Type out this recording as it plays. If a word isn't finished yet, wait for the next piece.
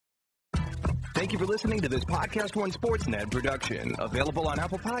Thank you for listening to this Podcast One Sportsnet production, available on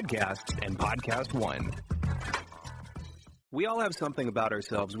Apple Podcasts and Podcast One. We all have something about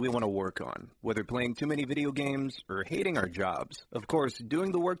ourselves we want to work on, whether playing too many video games or hating our jobs. Of course,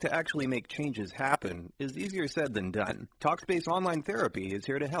 doing the work to actually make changes happen is easier said than done. Talkspace Online Therapy is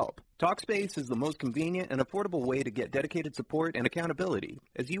here to help. Talkspace is the most convenient and affordable way to get dedicated support and accountability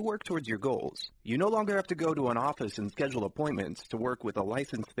as you work towards your goals. You no longer have to go to an office and schedule appointments to work with a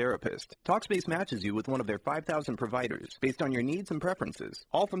licensed therapist. Talkspace matches you with one of their 5,000 providers based on your needs and preferences,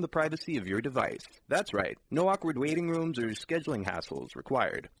 all from the privacy of your device. That's right, no awkward waiting rooms or scheduling hassles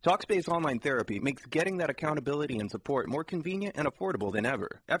required. Talkspace Online Therapy makes getting that accountability and support more convenient and affordable than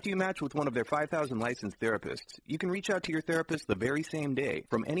ever. After you match with one of their 5,000 licensed therapists, you can reach out to your therapist the very same day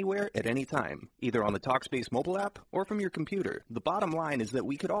from anywhere at any time, either on the Talkspace mobile app or from your computer. The bottom line is that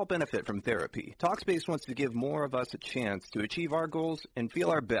we could all benefit from therapy. Talkspace wants to give more of us a chance to achieve our goals and feel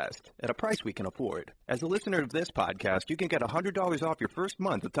our best at a price we can afford. As a listener of this podcast, you can get $100 off your first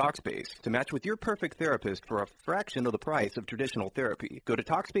month of Talkspace to match with your perfect therapist for a fraction of the price of traditional therapy. Go to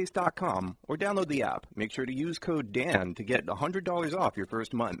Talkspace.com or download the app. Make sure to use code DAN to get $100 off your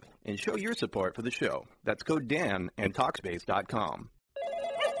first month and show your support for the show. That's code DAN and Talkspace.com.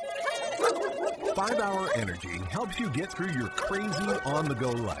 5-Hour Energy helps you get through your crazy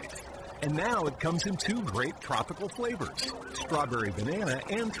on-the-go life. And now it comes in 2 great tropical flavors, Strawberry Banana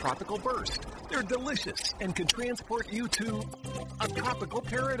and Tropical Burst. They're delicious and can transport you to a tropical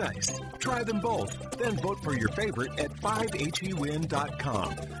paradise. Try them both, then vote for your favorite at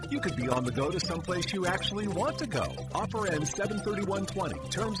 5hewin.com. You could be on the go to someplace you actually want to go. Offer ends 7/31/20.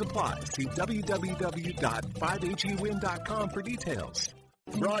 Terms apply. See www.5hewin.com for details.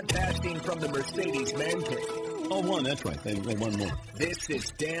 Broadcasting from the Mercedes Man Cave. Oh, one, that's right. They won more. This is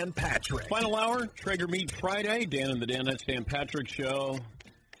Dan Patrick. Final hour, Traeger Meet Friday. Dan and the Danettes, Dan Patrick Show.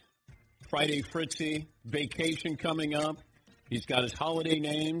 Friday Fritzy, vacation coming up. He's got his holiday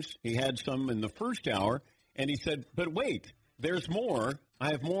names. He had some in the first hour, and he said, but wait, there's more.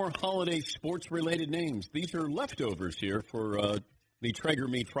 I have more holiday sports-related names. These are leftovers here for the Traeger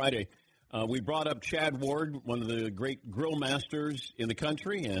Meet Friday. We brought up Chad Ward, one of the great grill masters in the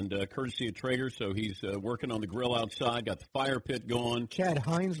country, and courtesy of Traeger, so he's working on the grill outside, got the fire pit going. Chad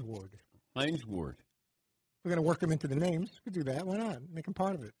Hines Ward. Hines Ward. We're going to work him into the names. We could do that. Why not? Make him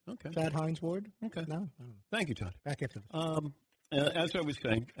part of it. Okay. Chad Hines Ward. Okay. No? Thank you, Todd. Back after this. As I was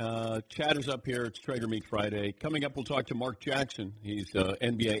saying, Chad is up here. It's Traeger Meet Friday. Coming up, we'll talk to Mark Jackson. He's an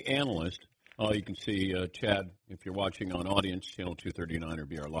NBA analyst. You can see Chad, if you're watching on Audience, Channel 239 or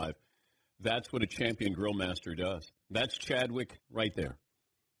BR Live. That's what a champion grill master does. That's Chadwick right there.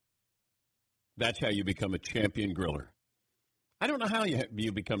 That's how you become a champion griller. I don't know how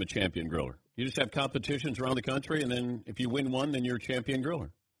you become a champion griller. You just have competitions around the country, and then if you win one, then you're a champion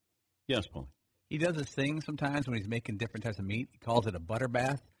griller. Yes, Paul. He does this thing sometimes when he's making different types of meat. He calls it a butter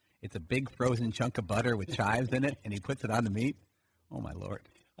bath. It's a big frozen chunk of butter with chives in it, and he puts it on the meat. Oh, my Lord.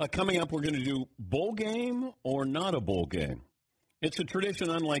 Coming up, we're going to do bowl game or not a bowl game. It's a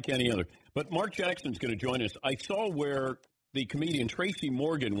tradition unlike any other. But Mark Jackson's going to join us. I saw where the comedian Tracy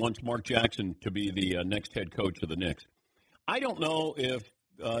Morgan wants Mark Jackson to be the next head coach of the Knicks. I don't know if,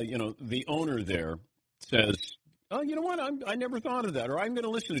 the owner there says, oh, you know what, I never thought of that. Or I'm going to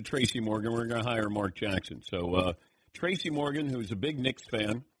listen to Tracy Morgan. We're going to hire Mark Jackson. So Tracy Morgan, who's a big Knicks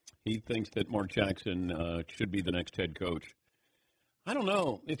fan, he thinks that Mark Jackson should be the next head coach. I don't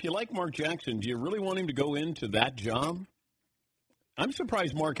know. If you like Mark Jackson, do you really want him to go into that job? I'm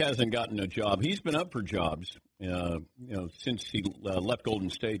surprised Mark hasn't gotten a job. He's been up for jobs, since he left Golden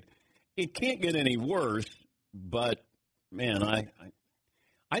State. It can't get any worse, but, man, I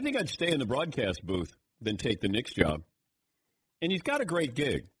think I'd stay in the broadcast booth than take the Knicks job. And he's got a great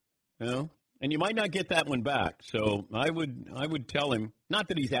gig, and you might not get that one back. So I would tell him, not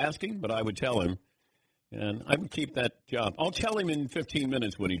that he's asking, but I would tell him, and I would keep that job. I'll tell him in 15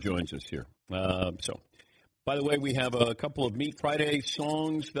 minutes when he joins us here. By the way, we have a couple of Meat Friday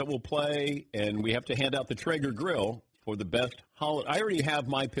songs that we'll play, and we have to hand out the Traeger Grill for the best holiday. I already have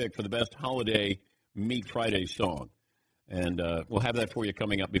my pick for the best holiday Meat Friday song, and we'll have that for you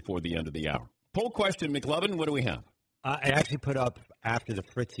coming up before the end of the hour. Poll question, McLovin, what do we have? I actually put up after the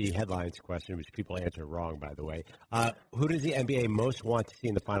Fritzy headlines question, which people answered wrong, by the way. Who does the NBA most want to see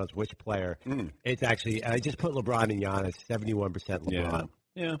in the finals? Which player? It's actually, I just put LeBron and Giannis, 71% LeBron.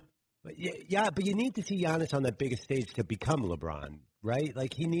 Yeah. But but you need to see Giannis on that biggest stage to become LeBron, right?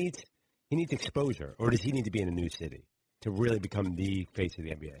 Like he needs exposure, or does he need to be in a new city to really become the face of the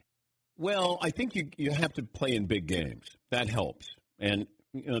NBA? Well, I think you have to play in big games. That helps. And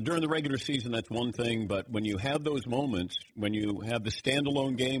during the regular season, that's one thing. But when you have those moments, when you have the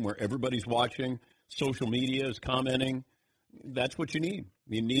standalone game where everybody's watching, social media is commenting, that's what you need.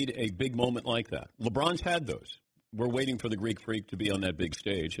 You need a big moment like that. LeBron's had those. We're waiting for the Greek Freak to be on that big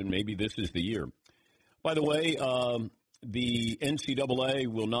stage, and maybe this is the year. By the way, the NCAA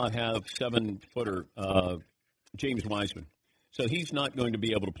will not have 7-footer James Wiseman. So he's not going to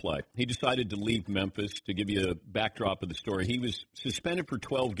be able to play. He decided to leave Memphis. To give you a backdrop of the story, he was suspended for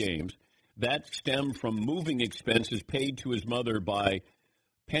 12 games. That stemmed from moving expenses paid to his mother by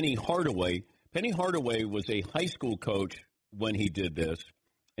Penny Hardaway. Penny Hardaway was a high school coach when he did this,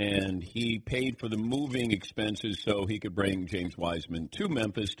 and he paid for the moving expenses so he could bring James Wiseman to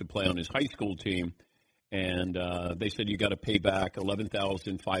Memphis to play on his high school team. And they said you got to pay back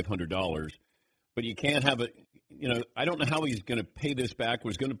 $11,500. But you can't have it. I don't know how he's going to pay this back,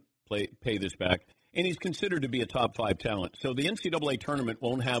 was going to pay this back. And he's considered to be a top 5 talent. So the NCAA tournament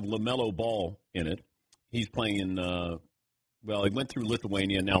won't have LaMelo Ball in it. He's playing in, he went through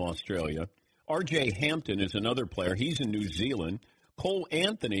Lithuania, now Australia. R.J. Hampton is another player. He's in New Zealand. Cole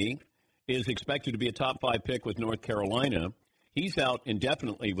Anthony is expected to be a top 5 pick with North Carolina. He's out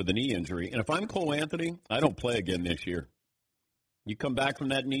indefinitely with a knee injury. And if I'm Cole Anthony, I don't play again this year. You come back from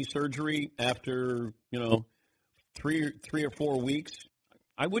that knee surgery after, 3 or 4 weeks,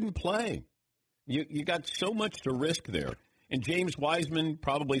 I wouldn't play. You got so much to risk there. And James Wiseman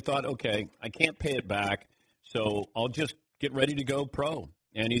probably thought, okay, I can't pay it back, so I'll just get ready to go pro.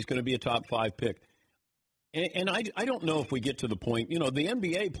 And he's going to be a top 5 pick. And I don't know if we get to the point, the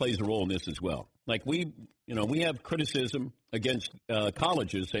NBA plays a role in this as well. Like we have criticism against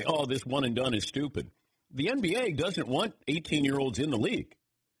colleges, say, oh, this one and done is stupid. The NBA doesn't want 18-year-olds in the league.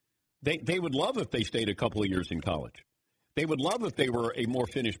 They would love if they stayed a couple of years in college. They would love if they were a more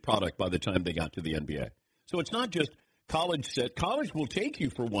finished product by the time they got to the NBA. So it's not just college set. College will take you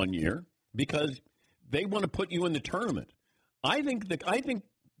for 1 year because they want to put you in the tournament. I think the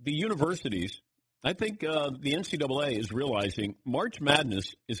universities, the NCAA is realizing March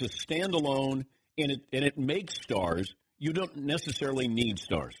Madness is a standalone, and it makes stars. You don't necessarily need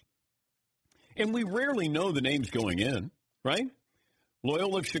stars. And we rarely know the names going in, right?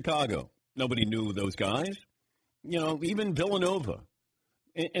 Loyola of Chicago, nobody knew those guys. Even Villanova.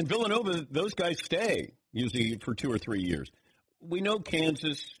 And Villanova, those guys stay usually for 2 or 3 years. We know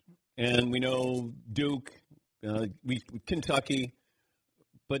Kansas, and we know Duke, Kentucky.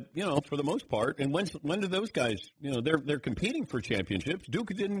 But, for the most part, and when do those guys, they're competing for championships. Duke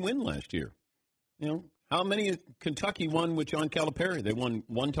didn't win last year. How many Kentucky won with John Calipari? They won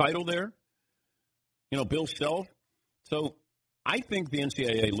 1 title there. Bill Self. So I think the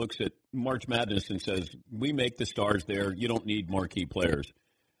NCAA looks at March Madness and says, we make the stars there. You don't need marquee players.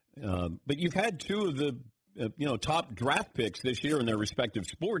 But you've had 2 of the top draft picks this year in their respective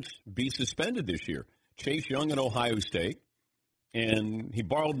sports be suspended this year. Chase Young at Ohio State. And he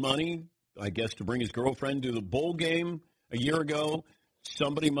borrowed money, I guess, to bring his girlfriend to the bowl game a year ago.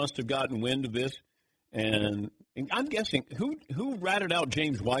 Somebody must have gotten wind of this. And I'm guessing, who ratted out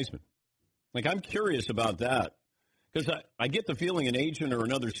James Wiseman? Like, I'm curious about that. Because I get the feeling an agent or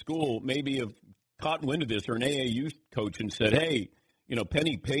another school maybe have caught wind of this, or an AAU coach, and said, hey,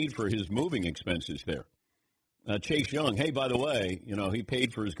 Penny paid for his moving expenses there. Chase Young, hey, by the way, he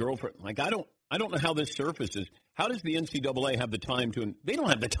paid for his girlfriend. Like, I don't know how this surfaces. How does the NCAA have the time to – they don't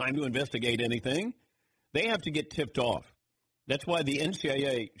have the time to investigate anything. They have to get tipped off. That's why the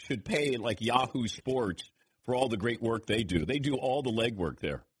NCAA should pay, like, Yahoo Sports for all the great work they do. They do all the legwork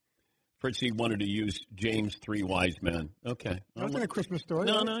there. Fritzy wanted to use James 3 Wise Men. Okay. That wasn't a Christmas story.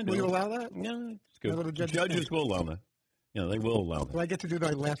 No. Will you allow that? No, it's good. Judges will allow that. They will allow that. Do I get to do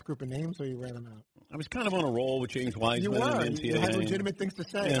the last group of names, or you read them out? I was kind of on a roll with James Wiseman. You were. And NCAA. You had legitimate things to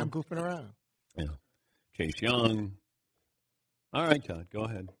say. Yeah. I'm goofing around. Yeah. Chase Young. All right, Todd, go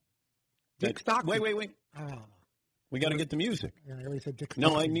ahead. Dick Stockton. Wait. Oh. We got to get the music. Yeah, I already said Dick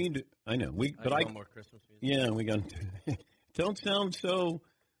Stockton. No, I know. Want more Christmas music? Yeah, we got. Don't sound so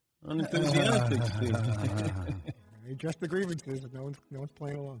unenthusiastic, Steve. Address the grievances. No one's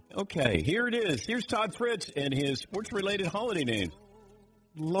playing along. Okay, here it is. Here's Todd Fritz and his sports-related holiday names.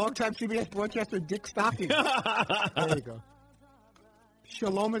 Longtime CBS broadcaster Dick Stockton. There you go.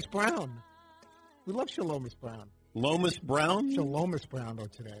 Shalomis Brown. We love Shalomis Brown. Lomas Brown? Shalomis Brown, though,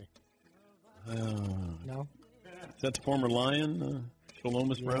 today. No? Is that the former Lion,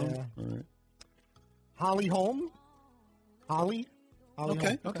 Shalomis Brown? Yeah. All right. Holly Holm? Holly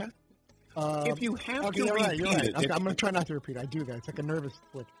Okay. If you have to repeat you're right. it. Okay, I'm going to try not to repeat it. I do that. It's like a nervous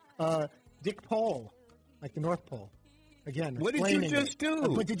flip. Dick Pole, like the North Pole. Again, what did you just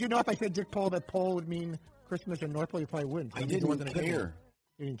do? But did you know if I said Dick Pole, that Pole would mean Christmas and North Pole? You probably wouldn't. I didn't care.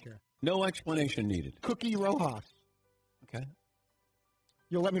 You didn't care. No explanation needed. Cookie Rojas. Okay.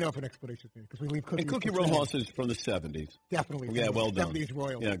 You'll let me know if an explanation is needed because we leave cookies. And Cookie for Rojas is from the 70s. Definitely. Yeah, well done. 70s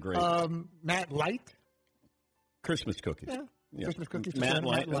royal. Yeah, great. Matt Light. Christmas cookies. Yeah. Christmas cookies. Matt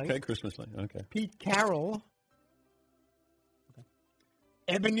Light. Okay, Christmas Light. Okay. Pete Carroll. Okay.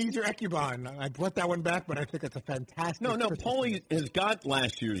 Ebenezer Ecubon. I brought that one back, but I think it's a fantastic. No, Christmas Paulie has got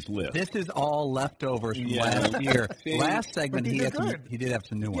last year's list. This is all leftovers from Yeah. last year. See? Last segment, But he these are had he did have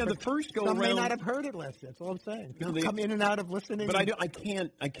some new Yeah, ones. the first go Some may around. not have heard it last year. That's all I'm saying. No, People they- come in and out of listening. But I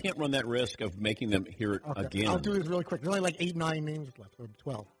can't run that risk of making them hear it Okay. again. I'll do this really quick. There's only like 8, 9 names left, or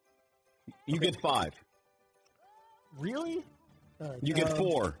 12. You get 5. Really? All right. You get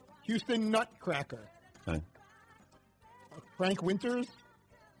 4. Houston Nutcracker. Okay. Frank Winters.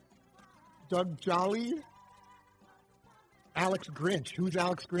 Doug Jolly. Alex Grinch. Who's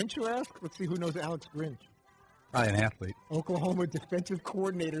Alex Grinch, you ask? Let's see who knows Alex Grinch. Probably an athlete. Oklahoma defensive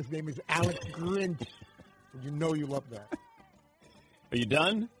coordinator's name is Alex Grinch. You know you love that. Are you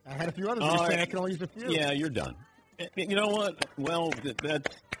done? I had a few others. All You're saying right. I can only use a few. Yeah, you're done. You know what? Well,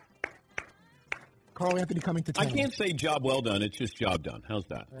 that's. Carl Anthony coming to town. I can't say job well done. It's just job done. How's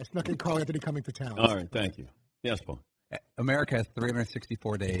that? I snuck in Carl Anthony coming to town. All right, thank you. Yes, Paul. America has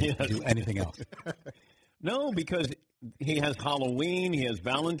 364 days to do anything else. No, because he has Halloween, he has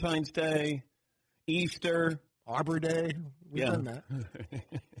Valentine's Day, Easter. Arbor Day. We've Yeah. done that.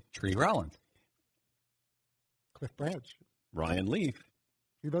 Tree Rollins. Cliff Branch. Ryan Leaf.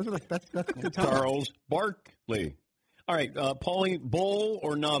 See, those are that's good time. Charles Barkley. All right, Paulie, bowl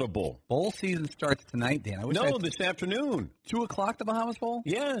or not a bowl? Bowl season starts tonight, Dan. I wish No, this afternoon. 2 o'clock, the Bahamas Bowl?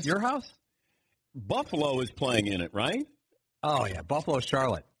 Yes. Your house? Buffalo is playing in it, right? Oh, yeah. Buffalo,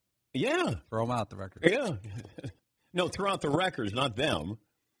 Charlotte. Yeah. Throw them out the record. Yeah. No, throughout the records, not them.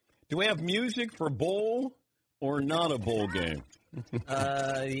 Do we have music for bowl or not a bowl game?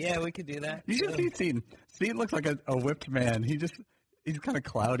 Yeah, we could do that. You should see Seton. Seton looks like a whipped man. He's kind of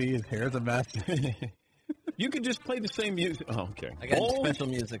cloudy. His hair's a mess. You could just play the same music. Oh, okay. I got Bowl? special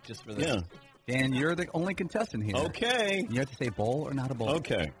music just for this. Yeah. Dan, you're the only contestant here. Okay. You have to say bowl or not a bowl.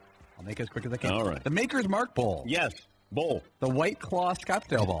 Okay. I'll make it as quick as I can. All right. The Maker's Mark Bowl. Yes. Bowl. The White Claw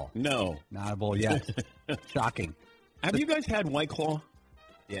Scottsdale Bowl. No. Not a bowl yet. Shocking. Have you guys had White Claw?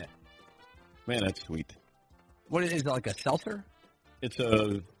 Yeah. Man, that's sweet. What is it, like a seltzer? It's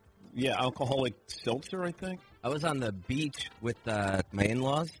a, alcoholic seltzer, I think. I was on the beach with my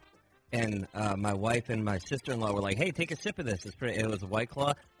in-laws, and my wife and my sister-in-law were like, "Hey, take a sip of this." It was a White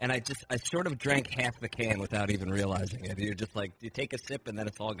Claw, and I sort of drank half the can without even realizing it. You're just like, you take a sip, and then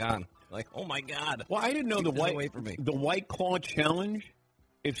it's all gone. Like, oh my god! Well, I didn't know Keep this away from me. the White Claw challenge.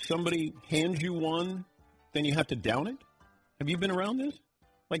 If somebody hands you one, then you have to down it. Have you been around this?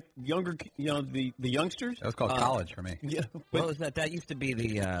 Like younger, the youngsters? That was called college for me. Yeah. What was that? That used to be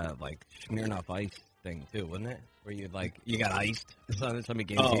the like Smirnoff Ice thing too, wasn't it? Where you got iced. Somebody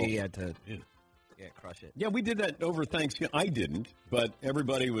gave it to you, you had to crush it. Yeah, we did that over Thanksgiving. I didn't, but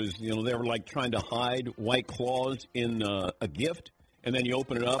everybody was, they were like trying to hide White Claws in a gift, and then you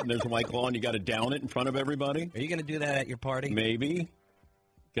open it up and there's a White Claw and you got to down it in front of everybody. Are you going to do that at your party? Maybe.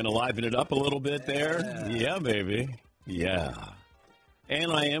 Gonna liven it up a little bit there. Yeah, baby. Yeah.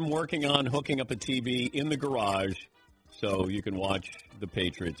 And I am working on hooking up a TV in the garage so you can watch the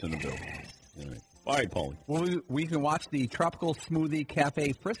Patriots in the building. All right, Paulie. Well, we can watch the Tropical Smoothie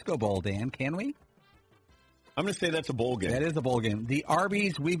Cafe Frisco Bowl, Dan, can we? I'm going to say that's a bowl game. That is a bowl game. The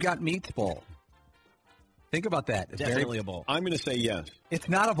Arby's We've Got Meats Bowl. Think about that. It's Definitely a bowl. I'm going to say yes. It's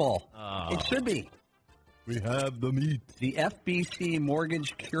not a bowl. It should be. We have the meat. The FBC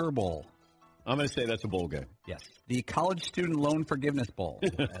Mortgage Cure Bowl. I'm going to say that's a bowl game. Yes. The College Student Loan Forgiveness Bowl.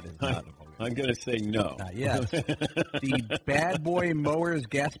 That is not a bowl. I'm going to say no. Yes. The Bad Boy Mowers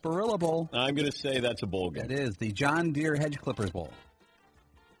Gasparilla Bowl. I'm going to say that's a bowl game. That is. The John Deere Hedge Clippers Bowl.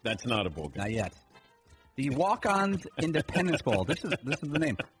 That's not a bowl game. Not yet. The Walk-Ons Independence Bowl. This is the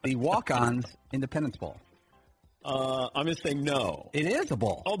name. The Walk-Ons Independence Bowl. I'm going to say no. It is a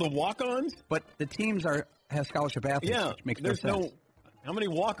bowl. Oh, the walk-ons? But the teams have scholarship athletes, Yeah. which makes no There's sense. how many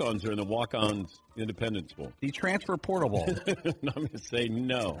walk-ons are in the walk-ons Independence Bowl? The Transfer Portal Bowl. I'm going to say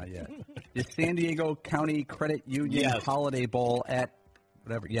no. Not yet. The San Diego County Credit Union Yes. Holiday Bowl at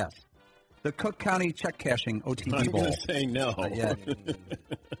whatever. Yes. The Cook County Check Cashing OTB I'm Bowl. going to say no. Not yet.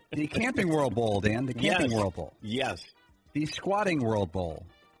 The Camping World Bowl, Dan. The Camping Yes. World Bowl. Yes. The Squatting World Bowl.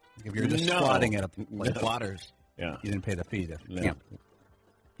 If you're just No. squatting at a place, Squatters. Yeah. you didn't pay the fee to No. camp.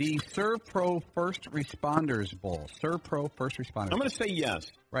 The Serve Pro First Responders Bowl. Serve Pro First Responders. I'm going to say yes.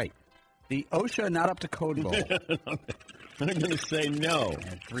 Right. The OSHA Not Up to Code Bowl. I'm going to say no.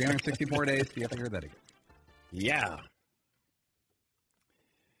 And 364 days. You have to hear that again. Yeah.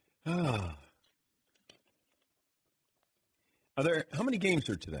 How many games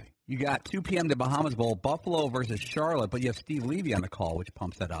are today? You got 2 p.m. the Bahamas Bowl, Buffalo versus Charlotte, but you have Steve Levy on the call, which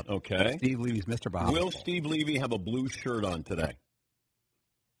pumps that up. Okay. Steve Levy's Mr. Bahamas Will Bowl. Steve Levy have a blue shirt on today?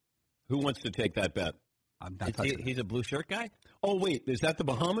 Who wants to take that bet? I'm not touching it. He's a blue shirt guy? Oh, wait. Is that the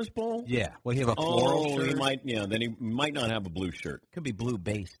Bahamas Bowl? Yeah. Will he have a floral shirt? He might. Yeah, then he might not have a blue shirt. Could be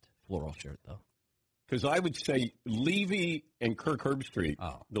blue-based floral shirt, though. Because I would say Levy and Kirk Herbstreit,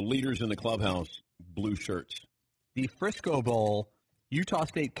 the leaders in the clubhouse, blue shirts. The Frisco Bowl, Utah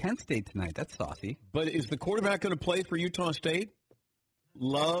State, Kent State tonight. That's saucy. But is the quarterback going to play for Utah State?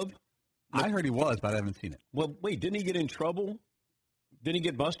 Love? I heard he was, but I haven't seen it. Well, wait, didn't he get in trouble? Didn't he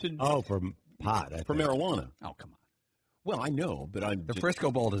get busted? Oh, for pot. For marijuana. Oh, come on. Well, I know, but I'm The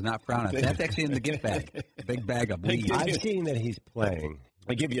Frisco Bowl does not frown on it. That's actually in the gift bag. A big bag of weed. I've seen that he's playing.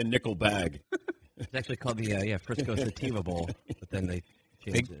 I give you a nickel bag. It's actually called the Frisco Sativa Bowl, but then they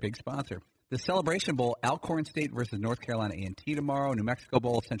changed it. Big sponsor. The Celebration Bowl, Alcorn State versus North Carolina A&T tomorrow. New Mexico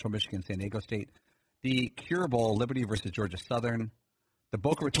Bowl, Central Michigan, San Diego State. The Cure Bowl, Liberty versus Georgia Southern. The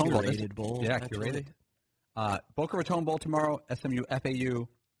Boca Raton Bowl. Curated bowl. Yeah, actually. curated. Boca Raton Bowl tomorrow, SMU, FAU.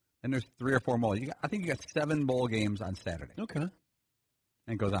 And there's 3 or 4 more. I think you got 7 bowl games on Saturday. Okay. And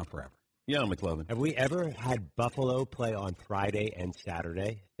it goes on forever. Yeah, McLovin. Have we ever had Buffalo play on Friday and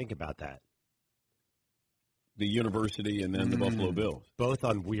Saturday? Think about that. The University and then the Buffalo Bills. Both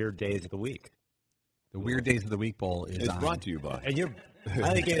on weird days of the week. The Weird Days of the Week Bowl is It's on. brought to you by. And I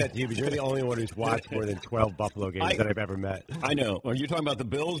only gave that to you because you're the only one who's watched more than 12 Buffalo games that I've ever met. I know. Are you talking about the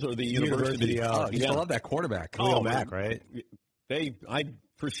Bills or the University? Oh, you still love that quarterback. Khalil Mack, right?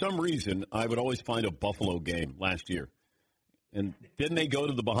 For some reason, I would always find a Buffalo game last year. And didn't they go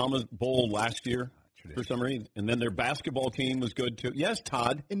to the Bahamas Bowl last year for some reason? And then their basketball team was good, too. Yes,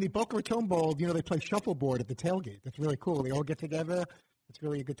 Todd. In the Boca Raton Bowl, they play shuffleboard at the tailgate. That's really cool. They all get together. It's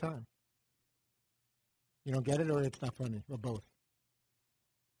really a good time. You don't get it, or it's not funny, or both.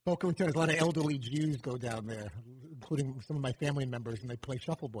 Boca Raton, there's a lot of elderly Jews go down there, including some of my family members, and they play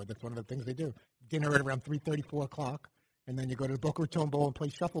shuffleboard. That's one of the things they do. Dinner at around 3:30, 4 o'clock, and then you go to the Boca Raton Bowl and play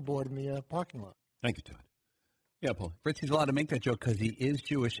shuffleboard in the parking lot. Thank you, Todd. Yeah, Paul. Fritzy's allowed to make that joke because he is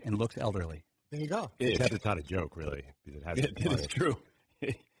Jewish and looks elderly. There you go. It's not a joke, really. It is true.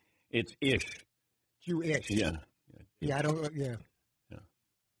 It's ish. Jewish. Yeah. Yeah, I don't. Yeah.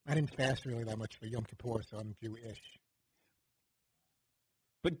 I didn't fast really that much for Yom Kippur, so I'm Jewish.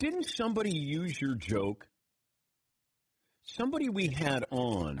 But didn't somebody use your joke? Somebody we had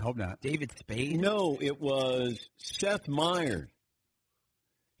on. I hope not. David Spade? No, it was Seth Meyers.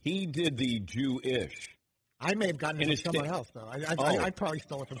 He did the Jewish. I may have gotten it from someone else, though. I probably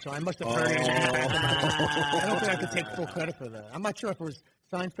stole it from someone. I must have heard it. I don't think I could take full credit for that. I'm not sure if it was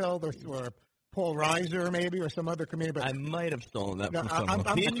Seinfeld or Paul Reiser, maybe, or some other comedian. But I might have stolen that from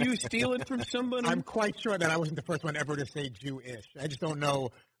someone. Did you steal it from somebody? I'm quite sure that I wasn't the first one ever to say Jewish. I just don't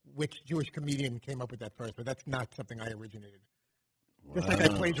know which Jewish comedian came up with that first, but that's not something I originated. Wow. Just like I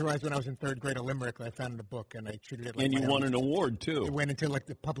plagiarized when I was in 3rd grade of Limerick, I found in a book, and I treated it like and you won an award, too. It went into, like,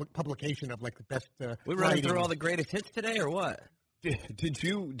 the publication of, like, the best we running through all the greatest hits today, or what? Did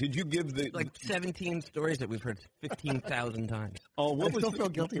you give the... Like 17 stories that we've heard 15,000 times. Oh, I still feel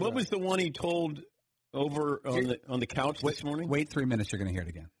guilty What was the one he told over on the couch this morning? Wait 3 minutes, you're going to hear it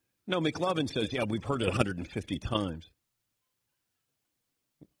again. No, McLovin says, yeah, we've heard it 150 times.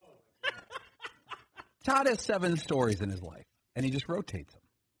 Todd has 7 stories in his life, and he just rotates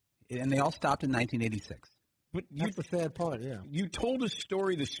them. And they all stopped in 1986. But that's the sad part, yeah. You told a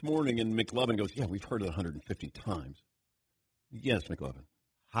story this morning, and McLovin goes, yeah, we've heard it 150 times. Yes, McLovin.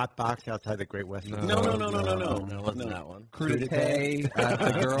 Hot box outside the Great Western. No, it wasn't that one. Crudité,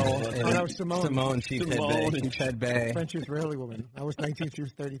 the girl. That was Simone. Simone, Sheepshead Bay. French Israeli woman. I was 19, she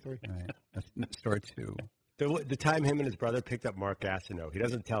was 33. Right. That's story 2. The time him and his brother picked up Mark Gastineau. He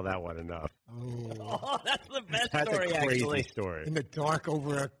doesn't tell that one enough. Oh, that's the best that's story, a crazy actually. story. In the dark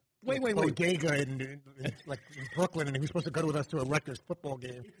over a bodega in Brooklyn, and he was supposed to go with us to a Rutgers football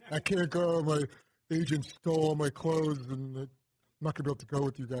game. I can't go. My agent stole all my clothes, and I'm not going to be able to go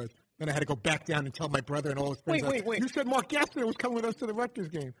with you guys. Then I had to go back down and tell my brother and all his friends. Wait. You said Mark Gastineau was coming with us to the Rutgers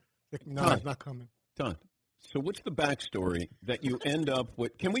game. Like, no, he's not coming. Done. So what's the backstory that you end up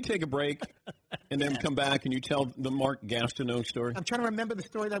with? Can we take a break and then come back and you tell the Mark Gastineau story? I'm trying to remember the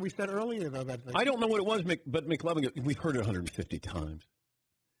story that we said earlier, though. I don't know what it was, but McLovin, we've heard it 150 times.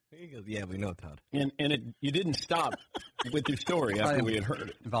 Yeah, we know, Todd. And you didn't stop with your story after we had heard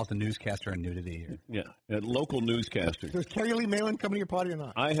it. Involved a newscaster and nudity. Yeah, a local newscaster. So is Kerry Lee Malin coming to your party or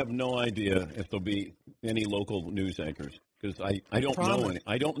not? I have no idea if there'll be any local news anchors because I don't know any.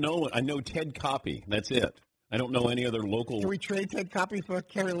 I don't know. I know Ted Koppy. That's it. I don't know any other local. Can we trade Ted Coppy for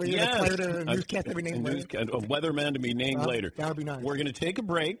Kerry Lee? Yes. A player to newscast to be named later? A weatherman to be named later. That would be nice. We're going to take a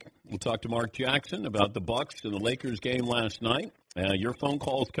break. We'll talk to Mark Jackson about the Bucks and the Lakers game last night. Your phone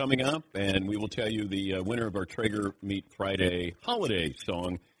call is coming up, and we will tell you the winner of our Traeger Meat Friday holiday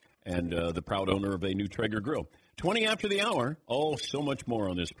song and the proud owner of a new Traeger grill. 20 after the hour. Oh, so much more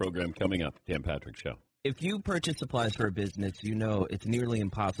on this program coming up. Dan Patrick Show. If you purchase supplies for a business, you know it's nearly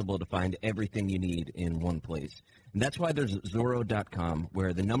impossible to find everything you need in one place. And that's why there's Zorro.com,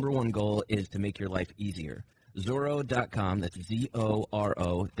 where the number one goal is to make your life easier. Zorro.com, that's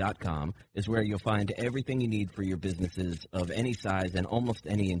Zoro.com, is where you'll find everything you need for your businesses of any size and almost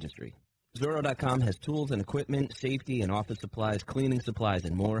any industry. Zorro.com has tools and equipment, safety and office supplies, cleaning supplies,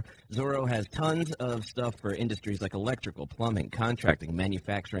 and more. Zorro has tons of stuff for industries like electrical, plumbing, contracting,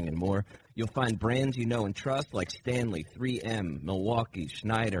 manufacturing, and more. You'll find brands you know and trust like Stanley, 3M, Milwaukee,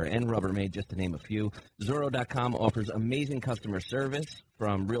 Schneider, and Rubbermaid, just to name a few. Zorro.com offers amazing customer service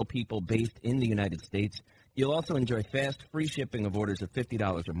from real people based in the United States. You'll also enjoy fast, free shipping of orders of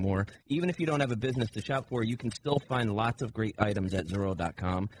 $50 or more. Even if you don't have a business to shop for, you can still find lots of great items at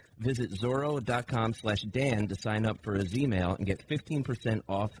Zorro.com. Visit Zorro.com/Dan to sign up for a Z-Mail and get 15%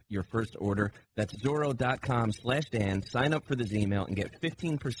 off your first order. That's Zorro.com/Dan. Sign up for the Z-Mail and get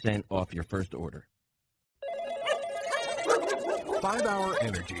 15% off your first order. 5 Hour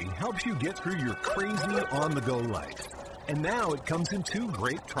Energy helps you get through your crazy on-the-go life. And now it comes in 2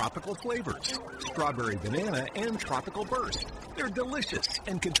 great tropical flavors, Strawberry Banana and Tropical Burst. They're delicious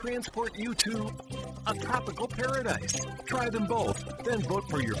and can transport you to a tropical paradise. Try them both, then vote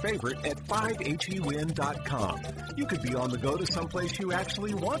for your favorite at 5HEWin.com. You could be on the go to someplace you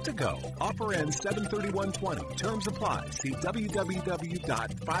actually want to go. Offer ends 7/31/20. Terms apply. See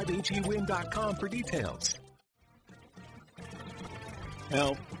www.5HEWin.com for details.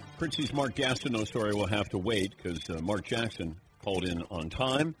 Well, Prince's Mark Gastineau story will have to wait because Mark Jackson called in on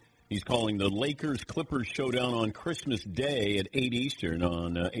time. He's calling the Lakers-Clippers showdown on Christmas Day at 8 Eastern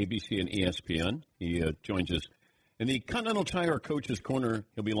on ABC and ESPN. He joins us in the Continental Tire Coach's Corner.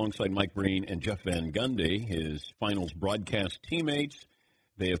 He'll be alongside Mike Breen and Jeff Van Gundy, his finals broadcast teammates.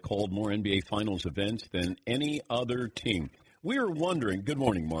 They have called more NBA Finals events than any other team. We were wondering, good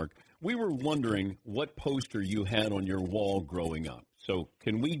morning, Mark, we were wondering what poster you had on your wall growing up. So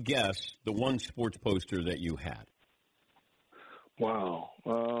can we guess the one sports poster that you had? Wow.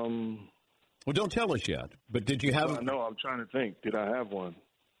 Well, don't tell us yet, but did you have... No, I'm trying to think. Did I have one?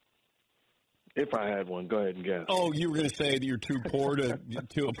 If I had one, go ahead and guess. Oh, you were going to say that you're too poor to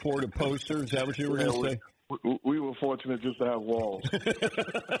afford a poster? Is that what you were going to say? We were fortunate just to have walls.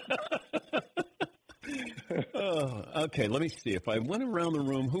 Okay, let me see. If I went around the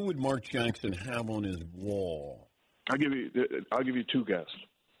room, who would Mark Jackson have on his wall? I'll give you 2 guesses.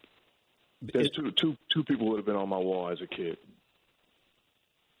 There's two people would have been on my wall as a kid.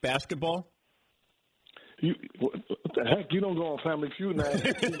 Basketball? What the heck? You don't go on Family Feud now.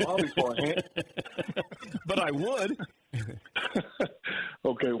 But I would.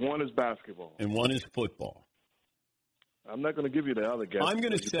 Okay, one is basketball. And one is football. I'm not going to give you the other guess. I'm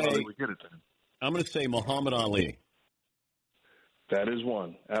going to say Muhammad Ali. That is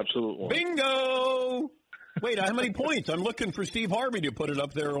one. Absolute one. Bingo! Wait, how many points? I'm looking for Steve Harvey to put it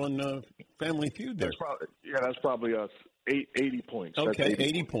up there on Family Feud there. That's probably 80 points. Okay,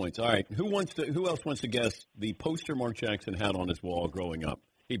 80 points. All right. Who else wants to guess the poster Mark Jackson had on his wall growing up?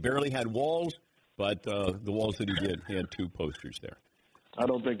 He barely had walls, but the walls that he did, he had 2 posters there. I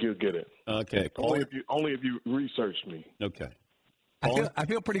don't think you'll get it. Okay. Paul, only if you research me. Okay. I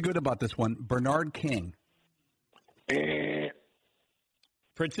feel pretty good about this one. Bernard King.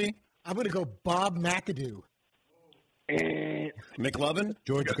 Fritzy? I'm going to go Bob McAdoo. McLovin?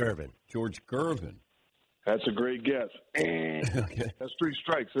 George Gervin. George Gervin. That's a great guess. Okay. That's 3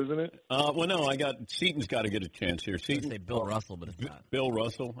 strikes, isn't it? Well, no, Seaton's got to get a chance here. I say Bill Russell, but it's not. Bill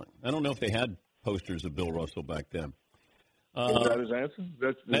Russell. I don't know if they had posters of Bill Russell back then. Is that his answer?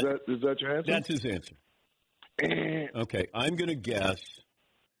 Is that your answer? That's his answer. Okay, I'm going to guess.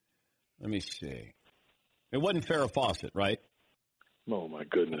 Let me see. It wasn't Farrah Fawcett, right? Oh, my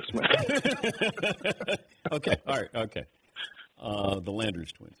goodness, man. Okay, all right, okay. The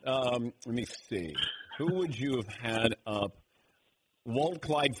Landers twins. Let me see. Who would you have had up? Walt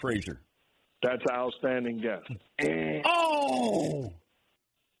Clyde Frazier. That's an outstanding guess. Oh!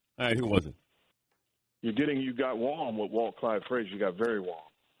 All right, who was it? You got warm with Walt Clyde Frazier. You got very warm.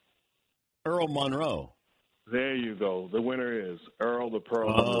 Earl Monroe. There you go. The winner is Earl the Pearl.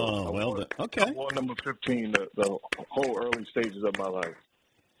 Oh, well done. Okay. I won number 15 the whole early stages of my life.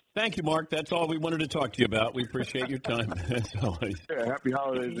 Thank you, Mark. That's all we wanted to talk to you about. We appreciate your time, as always. Yeah, happy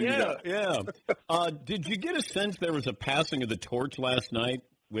holidays to you guys. Yeah. Did you get a sense there was a passing of the torch last night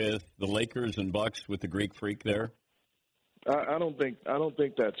with the Lakers and Bucks with the Greek Freak there? I don't think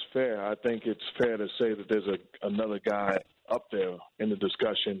that's fair. I think it's fair to say that there's another guy up there in the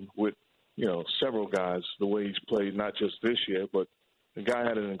discussion with, several guys, the way he's played, not just this year, but the guy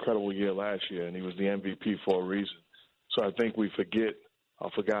had an incredible year last year, and he was the MVP for a reason. So I think we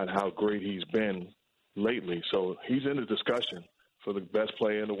forgot how great he's been lately. So he's in the discussion for the best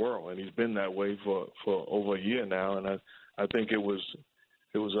player in the world, and he's been that way for over a year now. And I think it was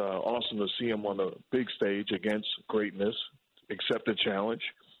awesome to see him on the big stage against greatness, accept the challenge.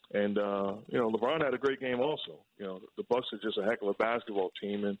 And, LeBron had a great game also. The Bucks are just a heck of a basketball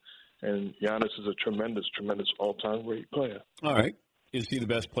team, and Giannis is a tremendous, tremendous all-time great player. All right. Is he the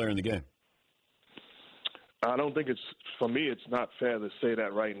best player in the game? I don't think for me, it's not fair to say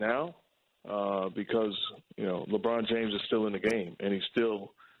that right now because, LeBron James is still in the game, and he's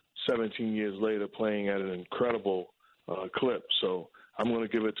still 17 years later playing at an incredible clip. So I'm going to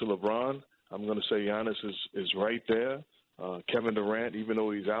give it to LeBron. I'm going to say Giannis is right there. Kevin Durant, even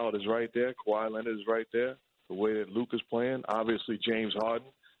though he's out, is right there. Kawhi Leonard is right there. The way that Luke is playing, obviously James Harden.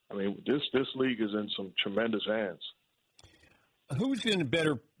 I mean, this league is in some tremendous hands. Who's in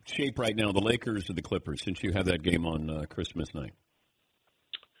better shape right now, the Lakers or the Clippers, since you have that game on Christmas night?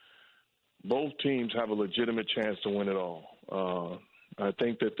 Both teams have a legitimate chance to win it all. I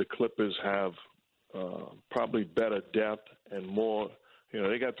think that the Clippers have probably better depth and more.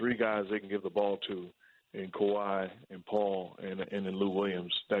 They got three guys they can give the ball to in Kawhi and Paul and in Lou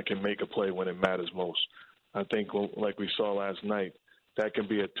Williams that can make a play when it matters most. I think, like we saw last night, that can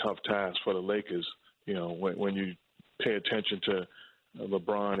be a tough task for the Lakers, when you pay attention to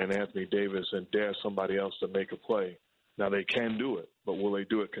LeBron and Anthony Davis and dare somebody else to make a play. Now, they can do it, but will they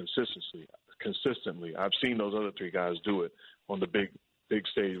do it consistently? I've seen those other three guys do it on the big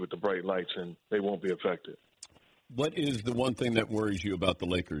stage with the bright lights, and they won't be affected. What is the one thing that worries you about the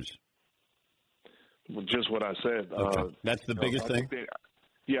Lakers? Well, just what I said. Okay. That's the biggest thing?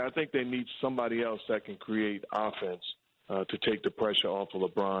 I think they need somebody else that can create offense to take the pressure off of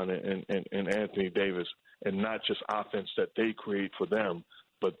LeBron and Anthony Davis, and not just offense that they create for them,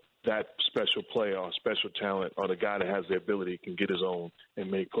 but that special player or special talent or the guy that has the ability can get his own and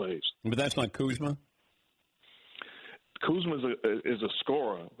make plays. But that's not Kuzma? Kuzma is a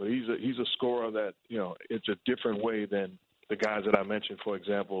scorer, but he's a scorer that, it's a different way than the guys that I mentioned, for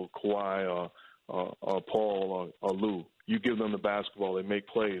example, Kawhi or Paul or Lou. You give them the basketball, they make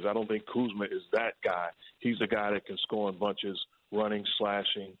plays. I don't think Kuzma is that guy. He's the guy that can score in bunches, running,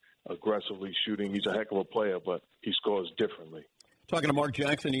 slashing, aggressively shooting. He's a heck of a player, but he scores differently. Talking to Mark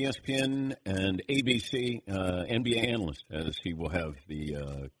Jackson, ESPN and ABC NBA analyst, as he will have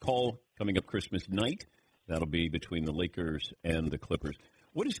the call coming up Christmas night. That'll be between the Lakers and the Clippers.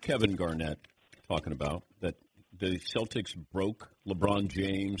 What is Kevin Garnett talking about? That the Celtics broke LeBron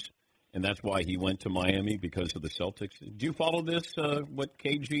James, and that's why he went to Miami, because of the Celtics. Do you follow this, what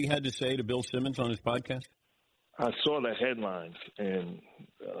KG had to say to Bill Simmons on his podcast? I saw the headlines, and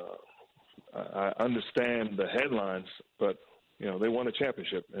I understand the headlines, but, they won a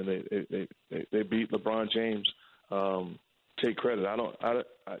championship, and they beat LeBron James. Take credit.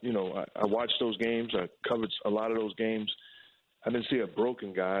 I watched those games. I covered a lot of those games. I didn't see a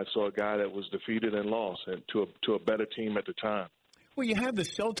broken guy. I saw a guy that was defeated and lost, and to a better team at the time. Well, you have the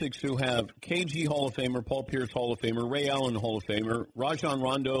Celtics who have KG Hall of Famer, Paul Pierce Hall of Famer, Ray Allen Hall of Famer, Rajon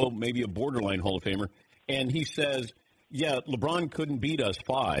Rondo, maybe a borderline Hall of Famer, and he says, LeBron couldn't beat us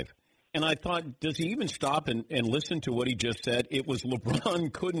 5. And I thought, does he even stop and listen to what he just said? It was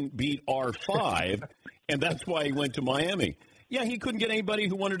LeBron couldn't beat our 5, and that's why he went to Miami. Yeah, he couldn't get anybody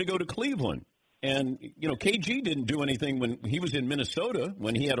who wanted to go to Cleveland. And, KG didn't do anything when he was in Minnesota,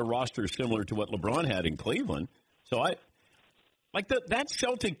 when he had a roster similar to what LeBron had in Cleveland. So that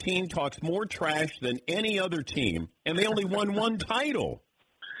Celtic team talks more trash than any other team, and they only won one title.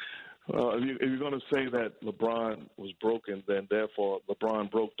 Well, if you're going to say that LeBron was broken, then therefore LeBron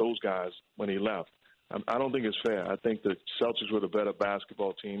broke those guys when he left. I don't think it's fair. I think the Celtics were the better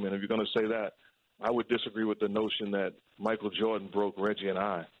basketball team, and if you're going to say that, I would disagree with the notion that Michael Jordan broke Reggie and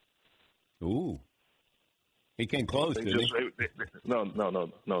I. Ooh. He came close, didn't he? No.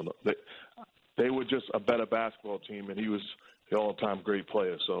 They were just a better basketball team, and he was the all-time great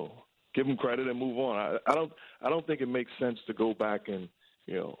player. So give him credit and move on. I don't think it makes sense to go back and,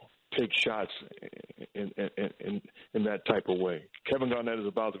 take shots in that type of way. Kevin Garnett is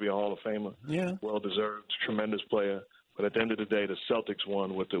about to be a Hall of Famer. Yeah. Well-deserved, tremendous player. But at the end of the day, the Celtics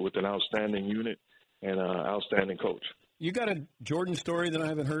won with an outstanding unit and an outstanding coach. You got a Jordan story that I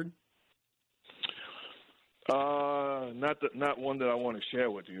haven't heard? Not one that I want to share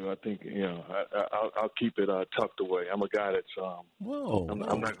with you. I think I'll keep it tucked away. I'm a guy that's Whoa. I'm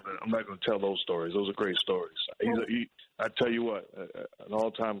not going to tell those stories. Those are great stories. I tell you what, an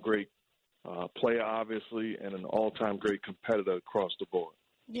all-time great player, obviously, and an all-time great competitor across the board.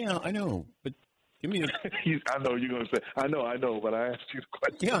 Yeah, I know, but give me a. I know you're going to say I know, but I asked you the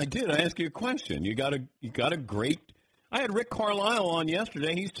question. Yeah, I did. I asked you a question. You got a great. I had Rick Carlisle on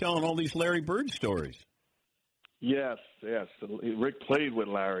yesterday. He's telling all these Larry Bird stories. Yes. Rick played with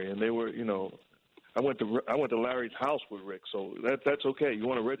Larry, and they were, I went to Larry's house with Rick, so that's okay. You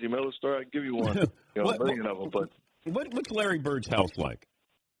want a Reggie Miller story? I can give you one. A million of them. But what's Larry Bird's house like?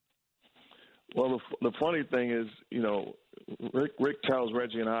 Well, the funny thing is, Rick tells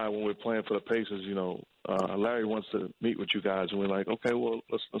Reggie and I when we're playing for the Pacers, Larry wants to meet with you guys, and we're like, okay, well,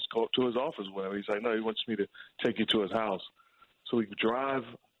 let's go up to his office with him. He's like, no, he wants me to take you to his house. So we drive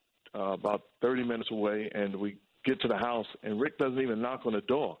about 30 minutes away, and we get to the house, and Rick doesn't even knock on the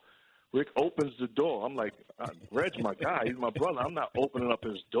door. Rick opens the door. I'm like, Reg's my guy. He's my brother. I'm not opening up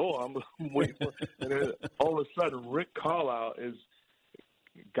his door. I'm waiting for, and then all of a sudden, Rick Carlisle is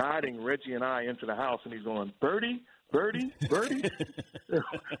guiding Reggie and I into the house, and he's going, Birdie.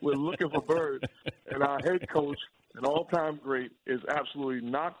 We're looking for Bird, and our head coach, an all-time great, is absolutely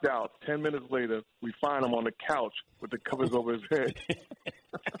knocked out. 10 minutes later, we find him on the couch with the covers over his head.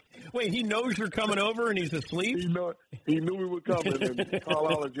 Wait, he knows you're coming over and he's asleep? He knew we were coming, and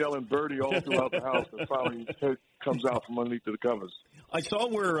Carlisle is yelling Birdie all throughout the house, and finally his head comes out from underneath the covers. I saw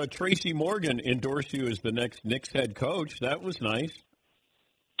where Tracy Morgan endorsed you as the next Knicks head coach. That was nice.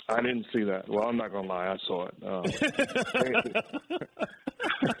 I didn't see that. Well, I'm not going to lie. I saw it.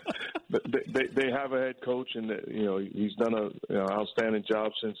 They have a head coach, and he's done an outstanding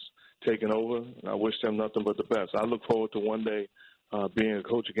job since taking over. And I wish them nothing but the best. I look forward to one day being a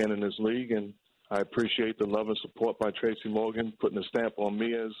coach again in this league, and I appreciate the love and support by Tracy Morgan, putting a stamp on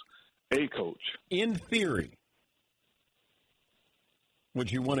me as a coach. In theory, would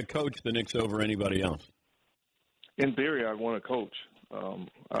you want to coach the Knicks over anybody else? In theory, I want to coach.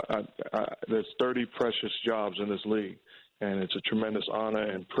 There's 30 precious jobs in this league, and it's a tremendous honor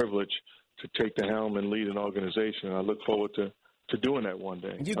and privilege to take the helm and lead an organization. I look forward to doing that one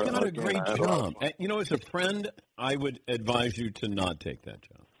day. You've got a great job. As a friend, I would advise you to not take that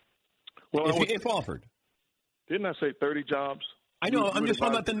job. Well, if offered. Didn't I say 30 jobs? I know. I'm just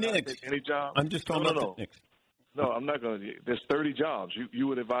talking about the Knicks. Any job? I'm just talking about the Knicks. No, I'm not going to. There's 30 jobs. You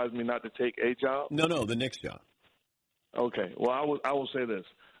would advise me not to take a job? No, the Knicks job. Okay. Well, I will say this.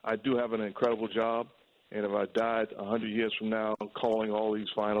 I do have an incredible job, and if I died 100 years from now calling all these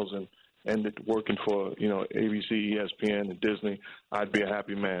finals and working for, ABC, ESPN, and Disney, I'd be a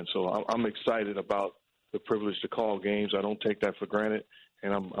happy man. So I'm excited about the privilege to call games. I don't take that for granted,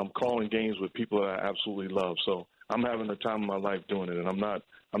 and I'm calling games with people that I absolutely love. So I'm having the time of my life doing it, and I'm not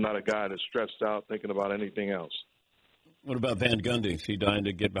a guy that's stressed out thinking about anything else. What about Van Gundy? Is he dying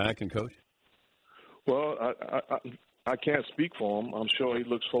to get back and coach? Well, I can't speak for him. I'm sure he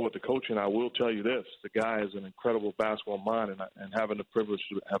looks forward to coaching. I will tell you this. The guy is an incredible basketball mind, and having the privilege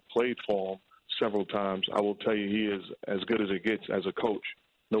to have played for him several times, I will tell you he is as good as it gets as a coach.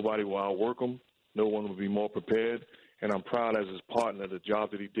 Nobody will outwork him. No one will be more prepared, and I'm proud as his partner the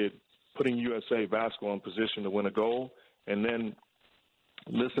job that he did putting USA basketball in position to win a goal, and then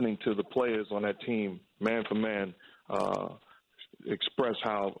listening to the players on that team, man for man, express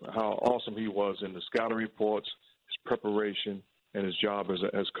how awesome he was in the scouting reports, his preparation, and his job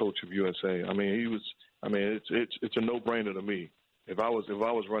as coach of USA. I mean, it's a no-brainer to me. If I was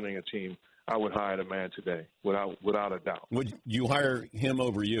running a team, I would hire the man today, without a doubt. Would you hire him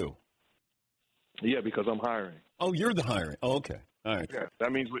over you? Yeah, because I'm hiring. Oh, you're the hiring. Oh, okay. All right. Yeah,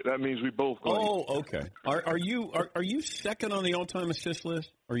 that means we both go. Oh, okay. Are you second on the all-time assist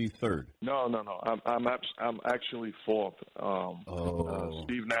list? Or are you third? No. I'm actually fourth.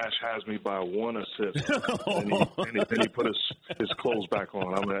 Steve Nash has me by one assist, and he put his clothes back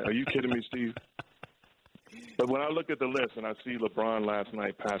on. Are you kidding me, Steve? But when I look at the list and I see LeBron last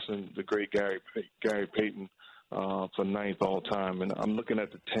night passing the great Gary Payton for ninth all time, and I'm looking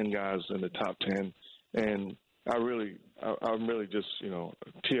at the 10 guys in the top 10, and I'm really just, a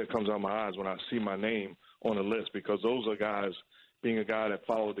tear comes out my eyes when I see my name on the list, because those are guys, being a guy that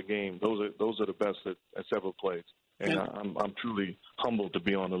followed the game, those are the best that's ever played, and I'm truly humbled to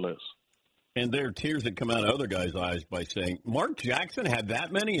be on the list. And there are tears that come out of other guys' eyes by saying, Mark Jackson had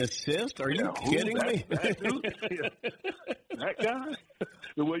that many assists? Are you kidding me? That guy?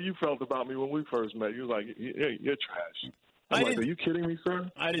 The way you felt about me when we first met, you was like, you're trash. I'm like, are you kidding me, sir?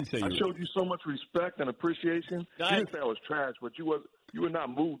 I didn't say you. I showed you so much respect and appreciation. You didn't say I was trash, but you were not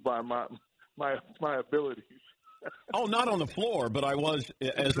moved by my abilities. Oh, not on the floor, but I was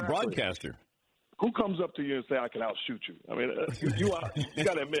as a broadcaster. Who comes up to you and say I can outshoot you? I mean, you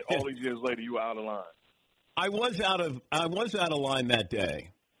got to admit, all these years later, you were out of line. I was out of line that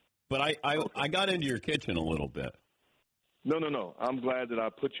day, but I got into your kitchen a little bit. No. I'm glad that I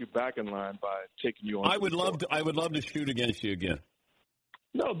put you back in line by taking you on. I would love to shoot against you again.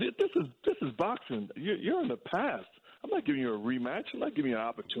 No, this is boxing. You're in the past. I'm not giving you a rematch. I'm not giving you an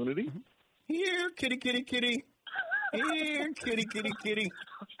opportunity. Here, kitty, kitty, kitty. Here, kitty, kitty, kitty.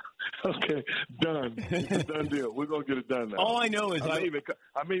 Okay, done. It's a done deal. We're gonna get it done now. All I know is I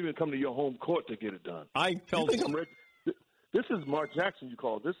may even come to your home court to get it done. I felt. This is Mark Jackson you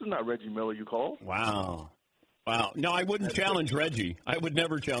called. This is not Reggie Miller you called. Wow. No, I wouldn't challenge Reggie. I would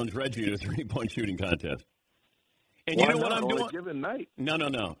never challenge Reggie to a 3-point shooting contest. And Why you know not? what I'm doing? On a given night. No,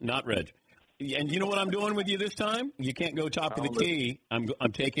 not Reg. And you know what I'm doing with you this time? You can't go top of the key. I'm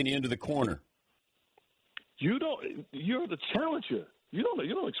taking you into the corner. You're the challenger. You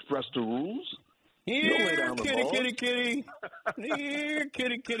don't express the rules. Here, kitty, kitty, kitty. Here,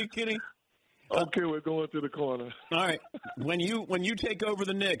 kitty, kitty, kitty. Okay, we're going to the corner. All right. When you take over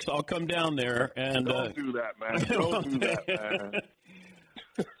the Knicks, I'll come down there and don't do that, man. Don't do that,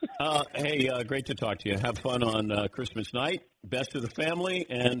 man. Hey, great to talk to you. Have fun on Christmas night. Best of the family,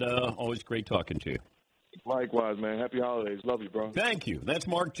 and always great talking to you. Likewise, man. Happy holidays. Love you, bro. Thank you. That's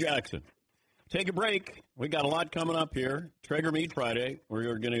Mark Jackson. Take a break. We got a lot coming up here. Traeger Meat Friday.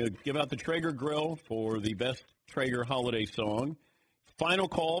 We're going to give out the Traeger Grill for the best Traeger holiday song. Final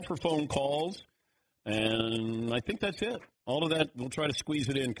call for phone calls. And I think that's it. All of that, we'll try to squeeze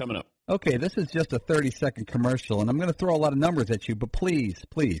it in coming up. Okay, this is just a 30-second commercial, and I'm going to throw a lot of numbers at you, but please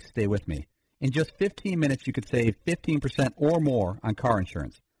stay with me. In just 15 minutes, you could save 15% or more on car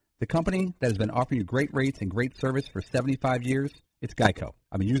insurance. The company that has been offering you great rates and great service for 75 years, it's Geico.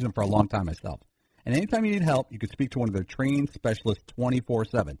 I've been using them for a long time myself. And anytime you need help, you can speak to one of their trained specialists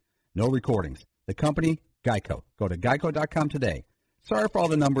 24/7. No recordings. The company, Geico. Go to geico.com today. Sorry for all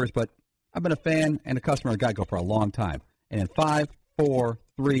the numbers, but I've been a fan and a customer of Geico for a long time. And in 5, 4,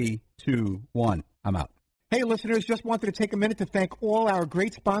 3, 2, 1, I'm out. Hey, listeners, just wanted to take a minute to thank all our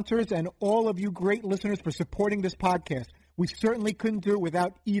great sponsors and all of you great listeners for supporting this podcast. We certainly couldn't do it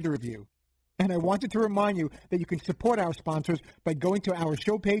without either of you. And I wanted to remind you that you can support our sponsors by going to our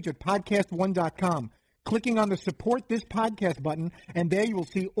show page at podcast1.com, clicking on the Support This Podcast button, and there you will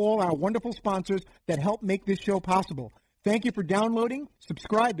see all our wonderful sponsors that help make this show possible. Thank you for downloading,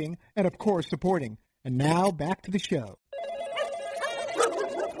 subscribing, and, of course, supporting. And now, back to the show.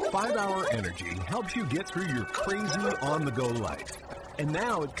 5-Hour Energy helps you get through your crazy on-the-go life. And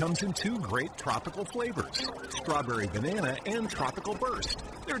now it comes in 2 great tropical flavors, Strawberry Banana and Tropical Burst.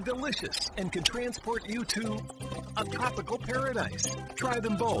 They're delicious and can transport you to a tropical paradise. Try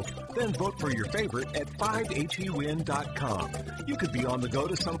them both, then vote for your favorite at 5HEWin.com. You could be on the go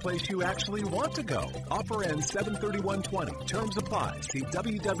to someplace you actually want to go. Offer ends 7/31/20. Terms apply. See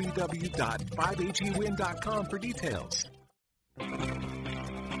www.5HEWin.com for details.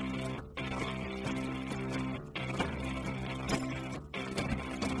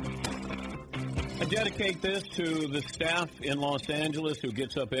 I dedicate this to the staff in Los Angeles who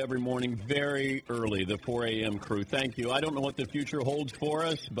gets up every morning very early, the 4 a.m. crew. Thank you. I don't know what the future holds for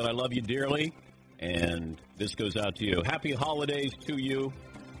us, but I love you dearly, and this goes out to you. Happy holidays to you.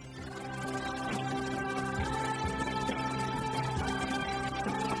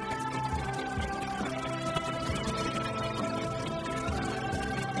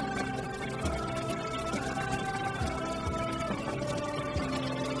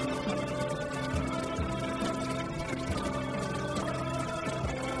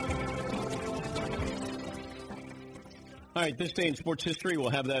 All right, this day in sports history, we'll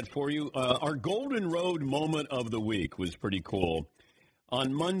have that for you. Our Golden Road moment of the week was pretty cool.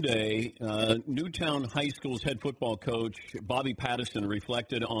 On Monday, Newtown High School's head football coach, Bobby Pattison,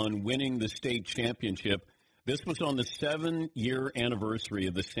 reflected on winning the state championship. This was on the 7-year anniversary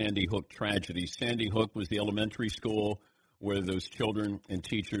of the Sandy Hook tragedy. Sandy Hook was the elementary school where those children and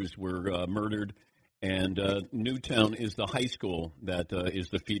teachers were murdered. And Newtown is the high school that is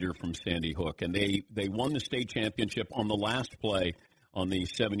the feeder from Sandy Hook. And they won the state championship on the last play on the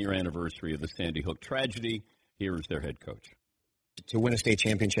 7-year anniversary of the Sandy Hook tragedy. Here is their head coach. To win a state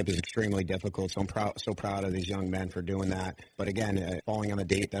championship is extremely difficult, so I'm so proud of these young men for doing that. But again, falling on the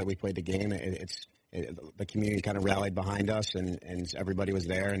date that we played the game, the community kind of rallied behind us, and everybody was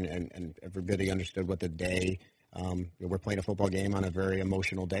there, and everybody understood what the day. We're playing a football game on a very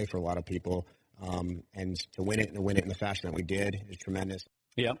emotional day for a lot of people. and to win it in the fashion that we did is tremendous.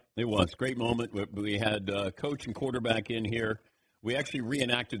 Yeah, it was. Great moment. We had coach and quarterback in here. We actually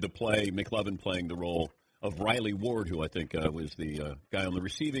reenacted the play, McLovin playing the role of Riley Ward, who I think was the guy on the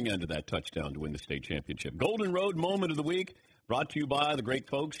receiving end of that touchdown to win the state championship. Golden Road Moment of the Week, brought to you by the great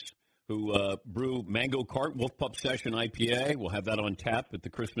folks who brew Mango Cart Wolf Pup Session IPA. We'll have that on tap at the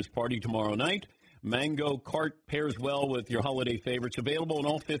Christmas party tomorrow night. Mango Cart pairs well with your holiday favorites. Available in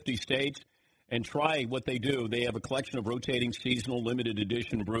all 50 states. And try what they do. They have a collection of rotating seasonal limited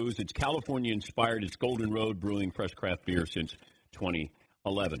edition brews. It's California-inspired. It's Golden Road Brewing fresh craft beer since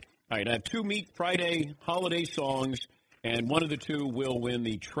 2011. All right, I have two Meat Friday holiday songs, and one of the two will win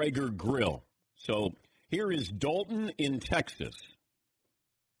the Traeger Grill. So here is Dalton in Texas.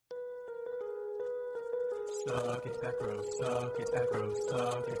 Suck it back row, suck it back row,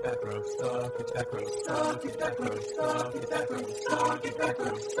 suck it back row, suck it back row, suck it back row, suck it back row, suck it back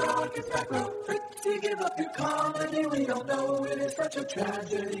row, suck it back row. Fritzy, give up your comedy, we all know it is such a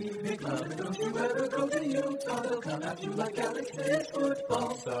tragedy. McLovin, don't you ever go to Utah, they'll come at you like Alex Smith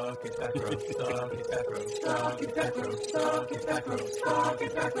football. Suck it back row, suck it back row, suck it back row, suck it back row, suck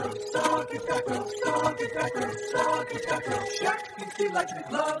it back row, suck it back row, suck it back row, suck it back row. Shaq thinks he likes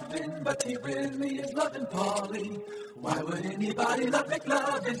McLovin, but he really is loving Paulie. Why would anybody love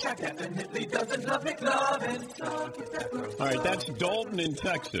McLovin? Shaq definitely doesn't love McLovin. Suck it back row. All right, that's Dalton in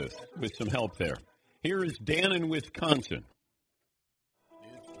Texas with some help there. Here is Dan in Wisconsin.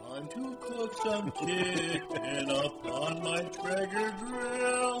 It's time to cook some chicken up on my Traeger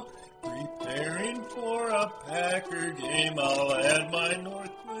grill. Preparing for a Packer game, I'll add my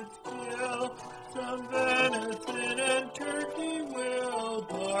Northwood skill. Some venison and turkey will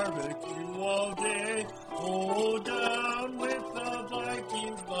barbecue all day. Go down with the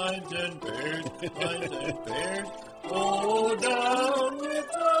Vikings, Lions and Bears, Lions and Bears. Go down with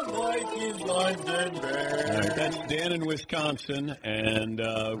the Vikings, Lions and Bears. All right, that's Dan in Wisconsin, and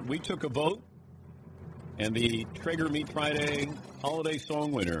we took a vote. And the Traeger Meat Friday holiday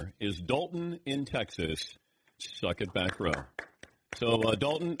song winner is Dalton in Texas. Suck it back row. So,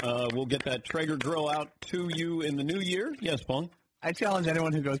 Dalton, we'll get that Traeger grill out to you in the new year. Yes, Paul? I challenge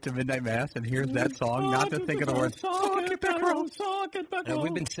anyone who goes to Midnight Mass and hears that song not to think of the words, suck it back row, suck it back row.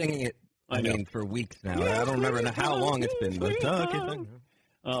 We've been singing it, I mean, for weeks now. Yeah, I don't remember how long it's been, but suck it back row.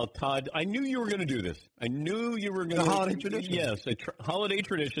 Oh, Todd, I knew you were going to do this. I knew you were going to. The holiday tradition. Yes, a holiday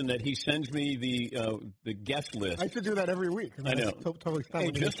tradition that he sends me the guest list. I should do that every week. I know. Totally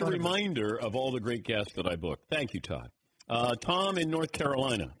hey, just a reminder of all the great guests that I booked. Thank you, Todd. Tom in North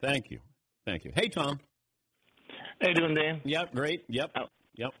Carolina. Thank you. Thank you. Hey, Tom. How you doing, Dan? Yep, great. Yep.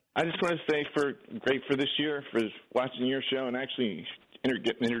 I just want to say great for this year, for watching your show and actually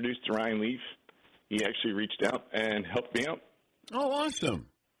getting introduced to Ryan Leaf. He actually reached out and helped me out. Oh, awesome.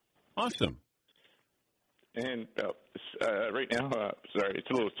 Awesome. And right now, sorry, it's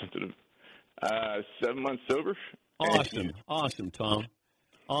a little sensitive. 7 months sober. Awesome, Tom.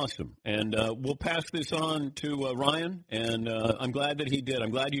 Awesome. And we'll pass this on to Ryan, and I'm glad that he did.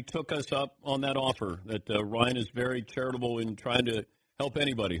 I'm glad you took us up on that offer, that Ryan is very charitable in trying to help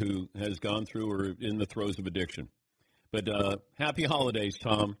anybody who has gone through or in the throes of addiction. But happy holidays,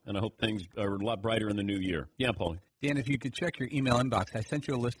 Tom, and I hope things are a lot brighter in the new year. Yeah, Paulie. Dan, if you could check your email inbox, I sent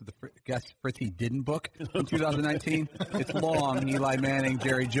you a list of the guests Fritzy didn't book in 2019. It's long. Eli Manning,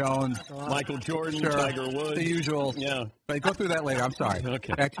 Jerry Jones. Michael Jordan, Tiger Woods. The usual. Yeah. But go through that later. I'm sorry.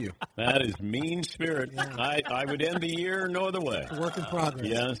 Okay. Back to you. That is mean spirit. Yeah. I would end the year no other way. It's a work in progress.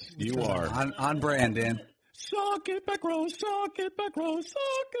 Yes, you are. On brand, Dan. Suck it back row, suck it back row,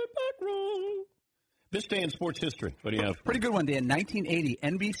 suck it back row. This day in sports history, what do you have? Pretty good one, Dan. 1980,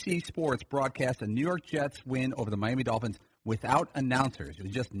 NBC Sports broadcast a New York Jets win over the Miami Dolphins without announcers. It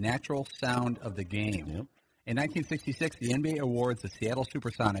was just natural sound of the game. Yep. In 1966, the NBA awards the Seattle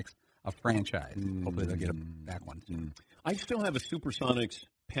Supersonics a franchise. Hopefully they'll get a back one soon. I still have a Supersonics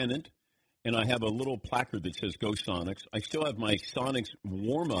pennant, and I have a little placard that says Go Sonics. I still have my Sonics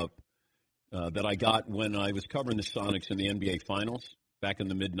warm-up that I got when I was covering the Sonics in the NBA Finals back in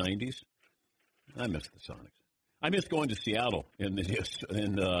the mid-'90s. I miss the Sonics. I miss going to Seattle in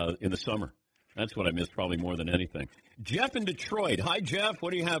the summer. That's what I miss probably more than anything. Jeff in Detroit. Hi, Jeff.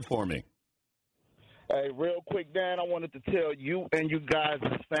 What do you have for me? Hey, real quick, Dan, I wanted to tell you and you guys'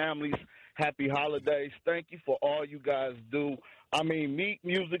 families happy holidays. Thank you for all you guys do. I mean, meat,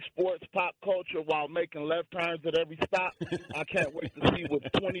 music, sports, pop culture while making left turns at every stop. I can't wait to see what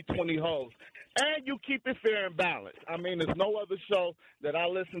 2020 holds. And you keep it fair and balanced. I mean, there's no other show that I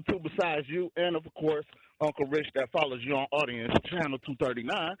listen to besides you and, of course, Uncle Rich that follows you on Audience, Channel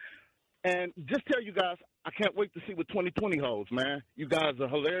 239. And just tell you guys, I can't wait to see what 2020 holds, man. You guys are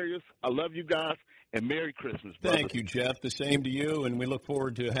hilarious. I love you guys, and Merry Christmas, brother. Thank you, Jeff. The same to you, and we look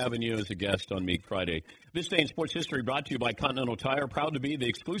forward to having you as a guest on Meek Friday. This Day in Sports History brought to you by Continental Tire, proud to be the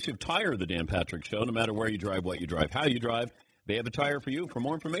exclusive tire of the Dan Patrick Show. No matter where you drive, what you drive, how you drive, they have a tire for you. For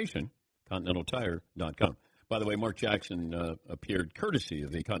more information, ContinentalTire.com. By the way, Mark Jackson appeared courtesy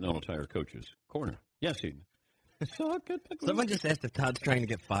of the Continental Tire Coaches Corner. Yes, he. Someone just asked if Todd's trying to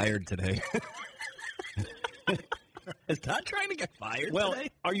get fired today. Is Todd trying to get fired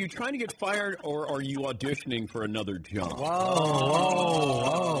today? Are you trying to get fired, or are you auditioning for another job?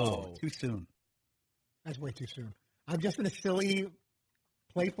 Whoa. Too soon. That's way too soon. I'm just in a silly,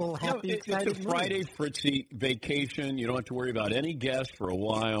 playful, happy, excited It's a Friday Fritzy vacation. You don't have to worry about any guests for a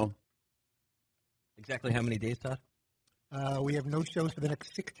while. Exactly how many days, Todd? We have no shows for the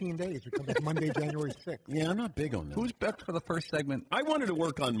next 16 days. We come back Monday, January 6th. Yeah, I'm not big on that. Who's booked for the first segment? I wanted to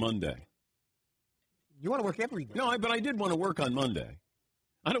work on Monday. You want to work every day? No, but I did want to work on Monday.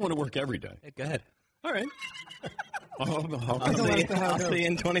 I don't want to work every day. Hey, go ahead. All right. I'll see you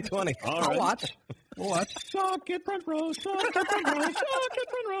in 2020. All I'll right. watch. We'll watch. Sock it front row, sock it front row, sock it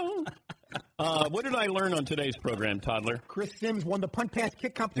front row. What did I learn on today's program, Toddler? Chris Sims won the punt pass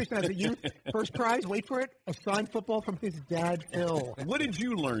kick competition as a youth. First prize, wait for it, a signed football from his dad, Phil. What did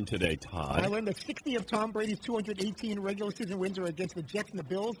you learn today, Todd? I learned that 60 of Tom Brady's 218 regular season wins are against the Jets and the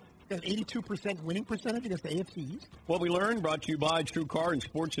Bills. Got an 82% winning percentage against the AFC East. What we learned brought to you by True Car, and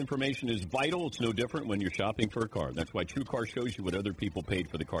sports information is vital. It's no different when you're shopping for a car. That's why True Car shows you what other people paid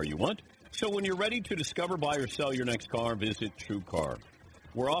for the car you want. So when you're ready to discover, buy, or sell your next car, visit True Car.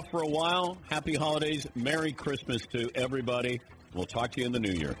 We're off for a while. Happy holidays. Merry Christmas to everybody. We'll talk to you in the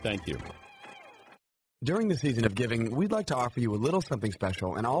new year. Thank you. During the season of giving, we'd like to offer you a little something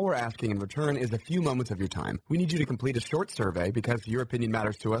special, and all we're asking in return is a few moments of your time. We need you to complete a short survey because your opinion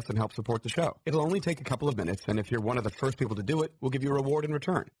matters to us and helps support the show. It'll only take a couple of minutes, and if you're one of the first people to do it, we'll give you a reward in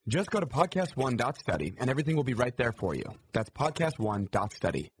return. Just go to podcast1.study, and everything will be right there for you. That's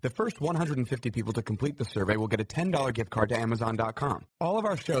podcast1.study. The first 150 people to complete the survey will get a $10 gift card to Amazon.com. All of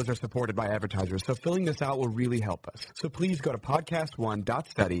our shows are supported by advertisers, so filling this out will really help us. So please go to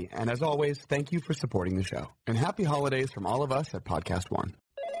podcast1.study, and as always, thank you for supporting the show. And happy holidays from all of us at Podcast One.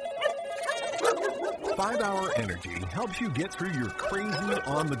 5-Hour Energy helps you get through your crazy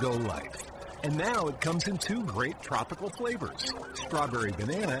on-the-go life. And now it comes in 2 great tropical flavors, Strawberry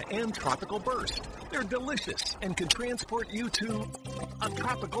Banana and Tropical Burst. They're delicious and can transport you to a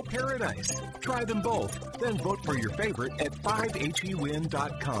tropical paradise. Try them both, then vote for your favorite at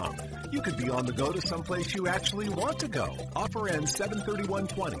 5HEWin.com. You could be on the go to someplace you actually want to go. Offer ends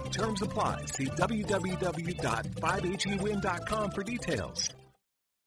 7/31/20. Terms apply. See www.5HEWin.com for details.